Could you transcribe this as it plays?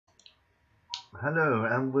Hello,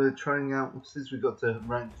 and we're trying out, since we got to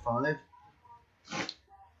rank 5,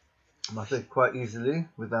 I think quite easily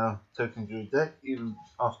with our token druid deck, even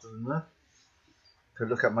after the nerf. So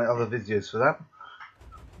look at my other videos for that.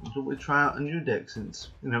 I thought we'd try out a new deck since,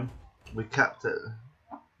 we capped at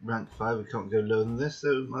rank 5, we can't go lower than this, so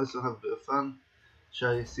we might as well have a bit of fun.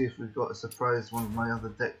 Shall we see if we've got a surprise, one of my other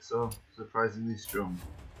decks are surprisingly strong.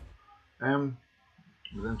 We're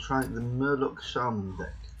going to try the MURLOC Shaman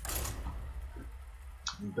deck.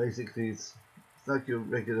 And basically it's like your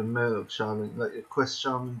regular MURLOC Shaman, like your quest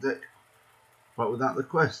Shaman deck, but without the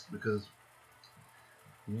quest, because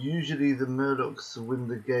usually the Murlocs win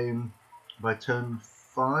the game by turn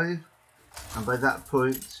 5, and by that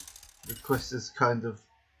point the quest is kind of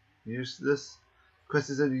useless.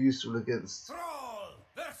 Quest is only useful against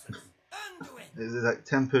there's like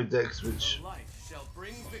tempo decks which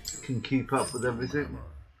can keep up with everything.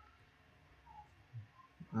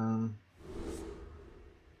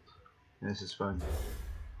 Yeah, this is fine.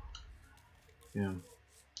 Yeah.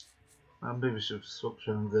 Maybe we should swap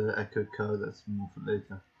around the echo card, that's more for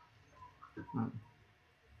later.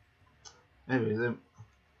 Anyway,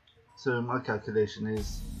 so my calculation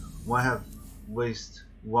is, why have waste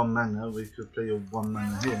 1 mana? We could play your 1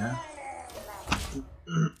 mana here.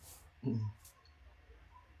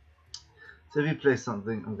 So if you play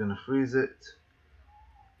something, I'm going to freeze it.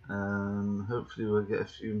 Hopefully we'll get a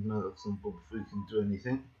few Murlocs on board before we can do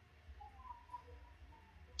anything.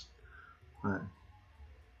 Right.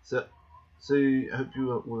 So I hope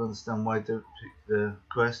you will understand why I don't pick the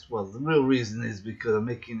quest. Well, the real reason is because I'm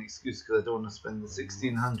making an excuse because I don't want to spend the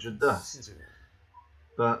 1600 dust.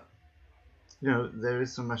 But there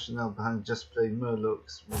is some rationale behind just playing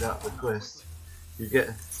Murlocs without the quest. You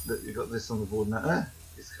got this on the board now.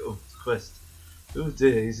 He's got the quest. Oh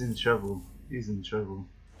dear, he's in trouble. He's in trouble.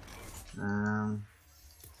 I'm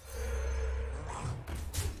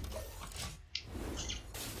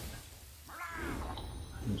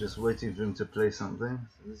just waiting for him to play something.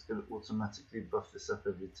 So this is going to automatically buff this up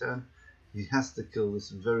every turn. He has to kill this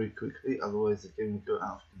very quickly, otherwise the game will go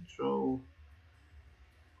out of control.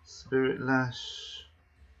 Spirit Lash.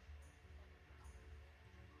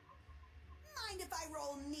 Mind if I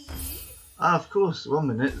roll knee? Ah, of course. 1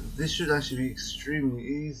 minute. This should actually be extremely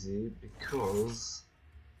easy because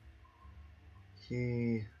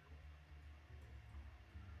he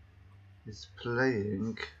is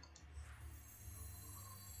playing.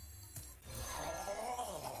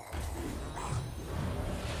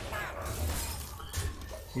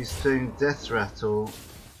 He's playing Death Rattle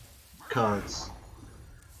cards,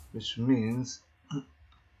 which means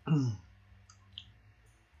now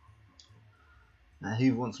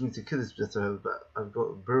he wants me to kill this Death Rattle, but I've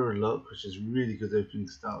got MURLOC, which is really good opening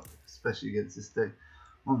start, especially against this deck.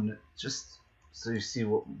 1 minute, just so you see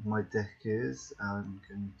what my deck is. I'm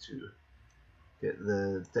going to get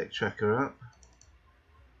the deck tracker up.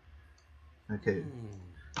 Okay,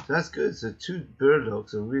 so that's good. So 2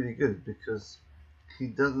 MURLOCs are really good because he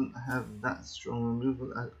doesn't have that strong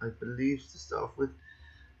removal, I believe, to start off with.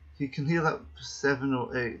 He can heal up 7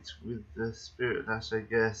 or 8 with the Spirit Lash, I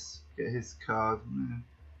guess. Get his card.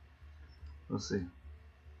 We'll see.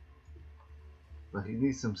 But he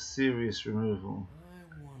needs some serious removal.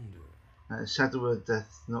 I wonder. Shadow Word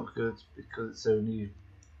Death, not good because it's only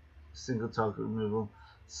single target removal.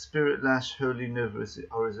 Spirit Lash, Holy Nova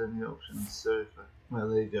are his only options. So, well,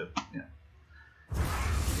 there you go. Yeah.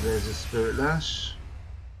 There's a Spirit Lash.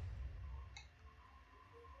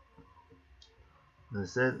 As I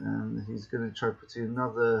said, and he's going to try putting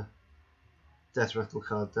another Death Rattle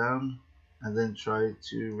card down and then try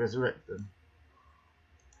to resurrect them.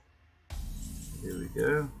 Here we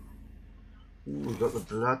go. Ooh, we've got the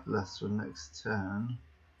Bloodlust for next turn.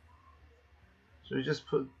 Should we just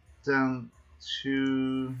put down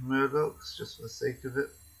 2 Murlocs just for the sake of it?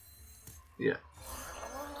 Yeah.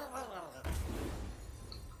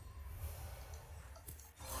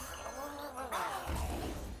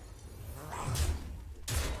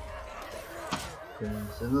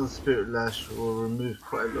 So another Spirit Lash will remove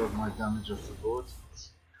quite a lot of my damage off the board,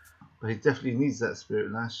 but he definitely needs that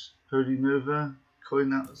Spirit Lash. Holy Nova,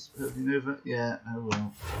 coin out Holy Nova. Yeah, oh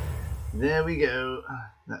well. There we go.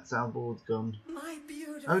 That's our board gone. My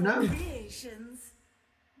beautiful Oh no! creations.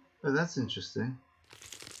 Oh, that's interesting.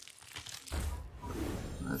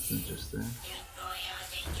 That's interesting.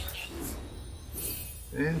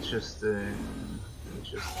 Interesting.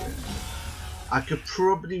 I could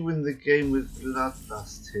probably win the game with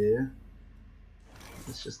Bloodlust here.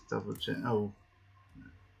 Let's just double check. Oh,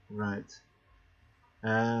 right.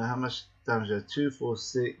 How much damage there? 2, 4,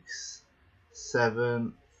 6,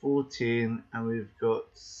 7, 14, and we've got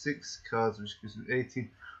 6 cards, which gives me 18.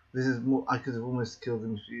 This is more. I could have almost killed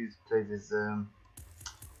him if he played his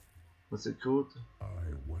what's it called? I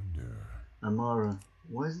wonder. Amara.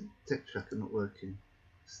 Why is the deck tracker not working?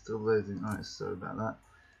 Still loading. Alright, sorry about that.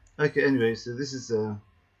 Okay, anyway, so this is a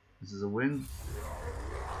win.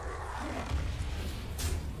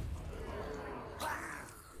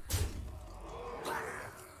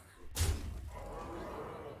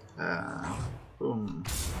 Boom.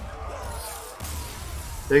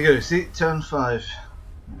 There you go, see, turn 5.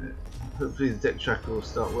 Hopefully the deck tracker will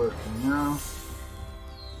start working now.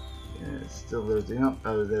 Yeah, it's still loading up.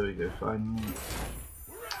 Oh, there we go, finally.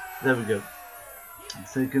 There we go.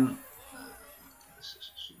 So you can... let's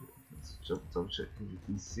double check if you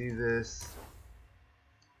can see this.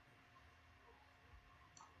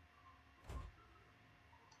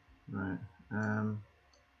 Right,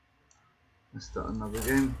 let's start another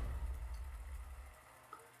game.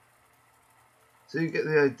 So you get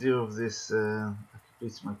the idea of this. I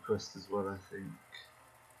completed my quest as well, I think.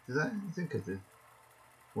 Did I? I think I did.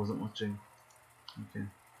 Wasn't watching. Okay.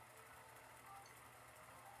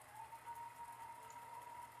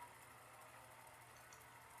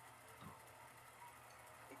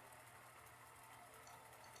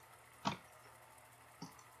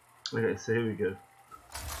 Okay, so here we go.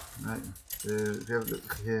 Right, so if you have a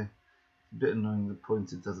look here, it's a bit annoying the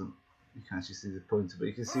pointer doesn't, you can actually see the pointer, but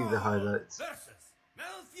you can see the highlights.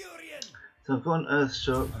 So I've got an Earth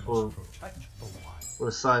Shock for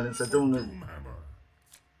a silence. I don't want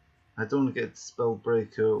to get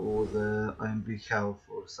Spellbreaker or the IMB Cow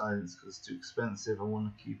for a silence because it's too expensive. I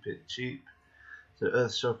want to keep it cheap. So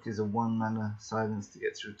Earth Shock is a 1 mana silence to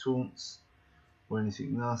get through taunts or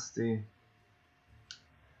anything nasty.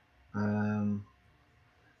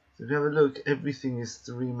 So if you have a look, everything is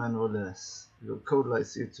 3 mana or less. You've got Cold Light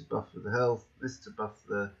Seed to buff the health, this to buff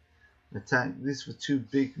the attack, this for 2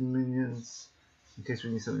 big minions in case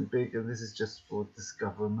we need something big, and this is just for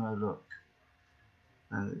Discover Murloc.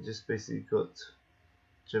 And it just basically got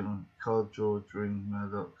general card draw during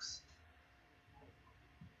Murlocs.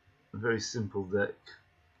 A very simple deck,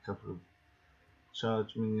 a couple of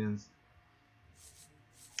charge minions.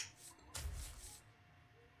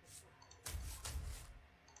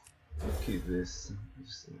 Keep this.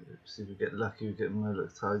 Just see if we get lucky, we get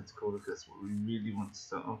Murloc Tidecaller. That's what we really want to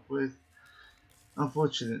start off with.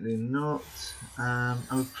 Unfortunately not.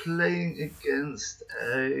 I'm playing against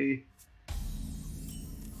a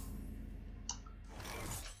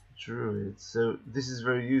druid, so this is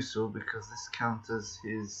very useful because this counters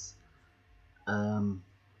his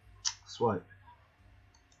swipe.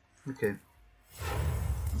 Okay,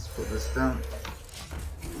 let's put this down.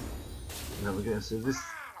 There we go. So this,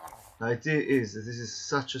 the idea is that this is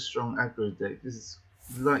such a strong aggro deck. This is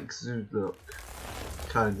like Zoodlock,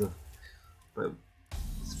 kind of, but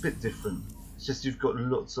it's a bit different. It's just you've got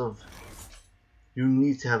lots of. You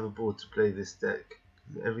need to have a board to play this deck.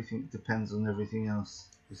 Everything depends on everything else.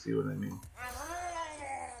 You see what I mean?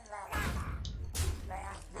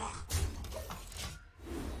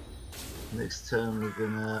 Next turn we're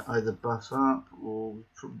gonna either buff up or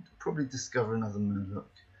probably discover another Murloc.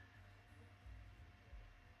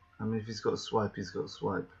 I mean, if he's got a swipe, he's got a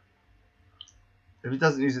swipe. If he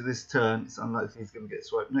doesn't use it this turn, it's unlikely he's going to get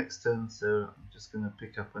swiped next turn, so I'm just going to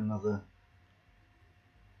pick up another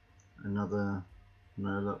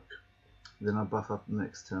Murloc. Then I'll buff up the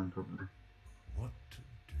next turn probably. What to do?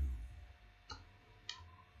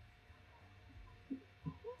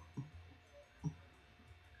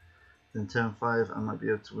 Then turn 5 I might be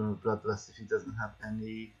able to win with Bloodlust if he doesn't have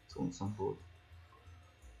any taunts on board.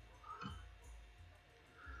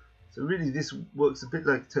 So really this works a bit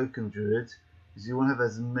like Token Druid, because you want to have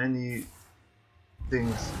as many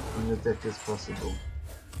things on your deck as possible.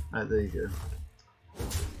 Right, there you go.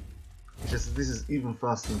 It's just this is even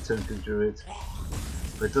faster than Token Druid,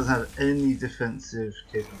 but it doesn't have any defensive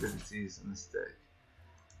capabilities in this deck.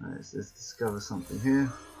 Right, so let's discover something here.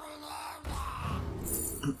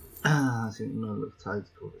 I think Murloc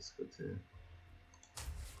Tidecaller is good here.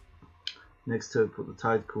 Next turn put the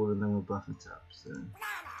Tidecaller and then we'll buff it up. So.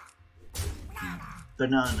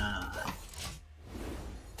 Banana.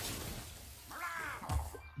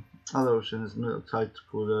 Other option is Murloc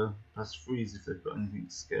Tidecaller plus freeze if they've got anything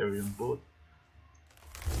scary on board.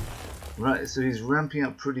 Right, so he's ramping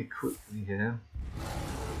up pretty quickly here.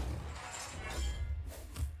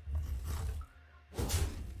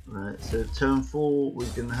 Right, so turn 4 we're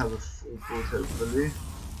going to have a full board hopefully.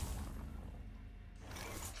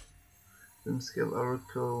 Scale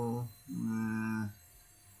Oracle.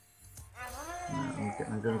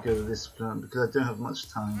 I'm going to go to this plan because I don't have much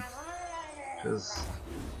time. because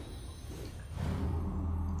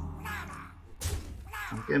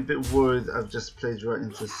I'm getting a bit worried. I've just played right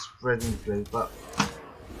into Spreading Plague, but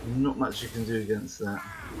not much you can do against that.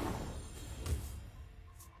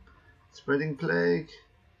 Spreading Plague.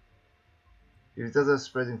 If he does have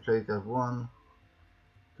Spreading Plague, I've won.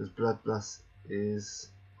 Because Bloodlust is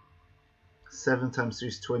 7 times 3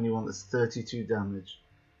 is 21, that's 32 damage.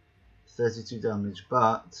 32 damage,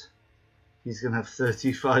 but he's going to have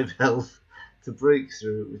 35 health to break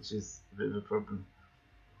through, which is a bit of a problem.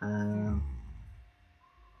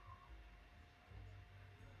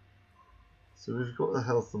 So we've got the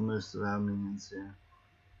health of most of our minions here.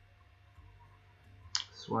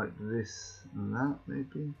 Swipe this and that,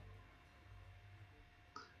 maybe.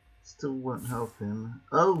 Still won't help him.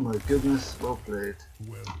 Oh my goodness, well played.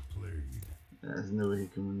 Well played. There's no way he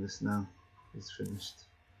can win this now. He's finished.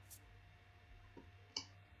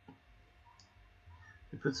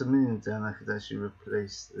 If he puts a minion down, I could actually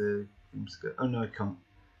replace the Grimscale. Oh no, I can't.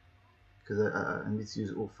 Because I need to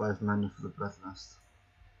use all 5 mana for the Bloodlust.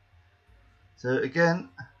 So again,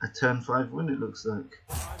 a turn 5 win it looks like.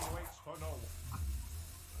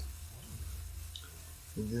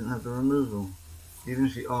 He didn't have the removal. Even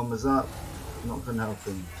if he armors up, not going to help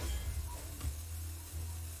him.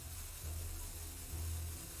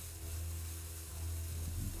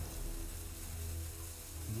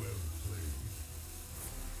 Well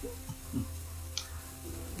played.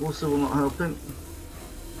 Also will not help him.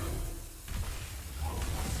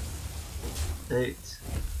 8.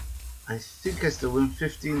 I think I still win.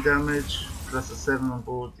 15 damage plus a 7 on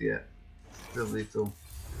board. Yeah, still lethal.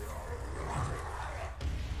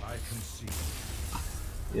 I can see.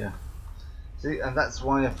 Yeah. See, and that's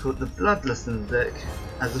why I put the Bloodlust in the deck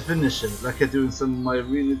as a finisher, like I do in some of my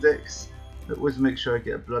arena decks. I always make sure I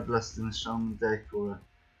get a Bloodlust in a Shaman deck or a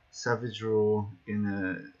Savage Roar in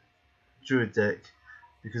a Druid deck,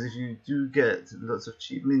 because if you do get lots of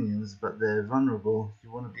cheap minions but they're vulnerable, you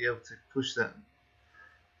want to be able to push that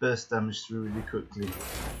burst damage through really quickly.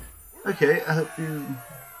 Okay, I hope you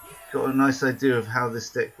got a nice idea of how this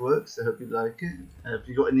deck works. I hope you like it. If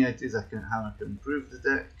you got any ideas how I can improve the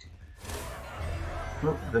deck,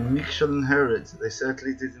 well, the meek shall inherit. They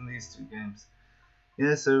certainly did in these 2 games.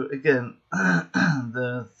 Yeah, so again,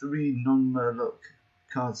 the 3 non-Murloc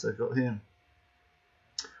cards I got here.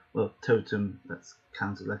 Well, Totem, that's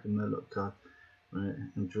counted like a Murloc card. Right,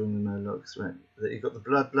 and drawing the Murlocs, right. You got the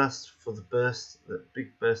Bloodlust for the burst, that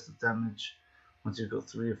big burst of damage. Once you've got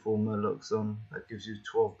 3 or 4 Murlocs on, that gives you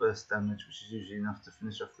 12 burst damage, which is usually enough to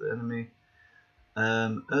finish off the enemy.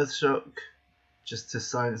 Earthshock, just to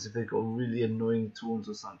silence if they've got really annoying taunts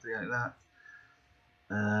or something like that.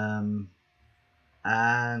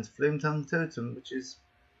 And Flame Tongue Totem, which is,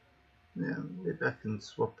 yeah, maybe I can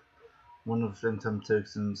swap one of the Flame Tongue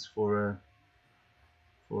Totems for a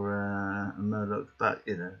Murloc, but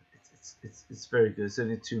you know, it's very good. It's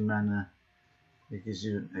only 2 mana. It gives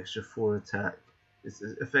you an extra 4 attack. It's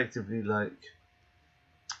effectively like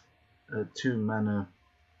a 2 mana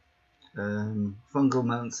Fungal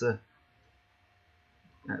Mancer,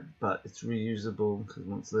 but it's reusable because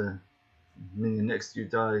once the minion next to you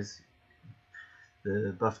dies,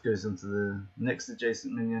 the buff goes onto the next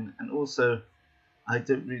adjacent minion. And also, I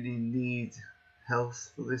don't really need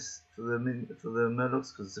health for this for the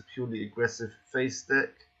Murlocs because it's a purely aggressive face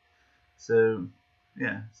deck. So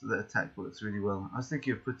yeah, so that attack works really well. I was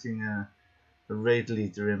thinking of putting a raid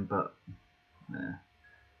leader in, but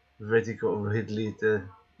we've already got a raid leader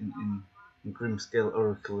in Grimscale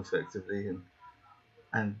Oracle effectively,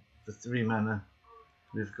 and the 3 mana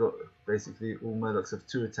we've got basically all Murlocs have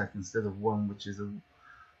 2 attack instead of 1, which is a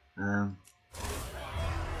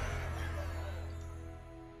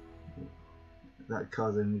that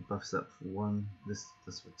card only buffs up for 1. This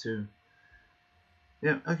for 2.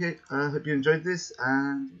 Yeah, okay. I hope you enjoyed this,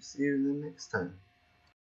 and see you in the next time.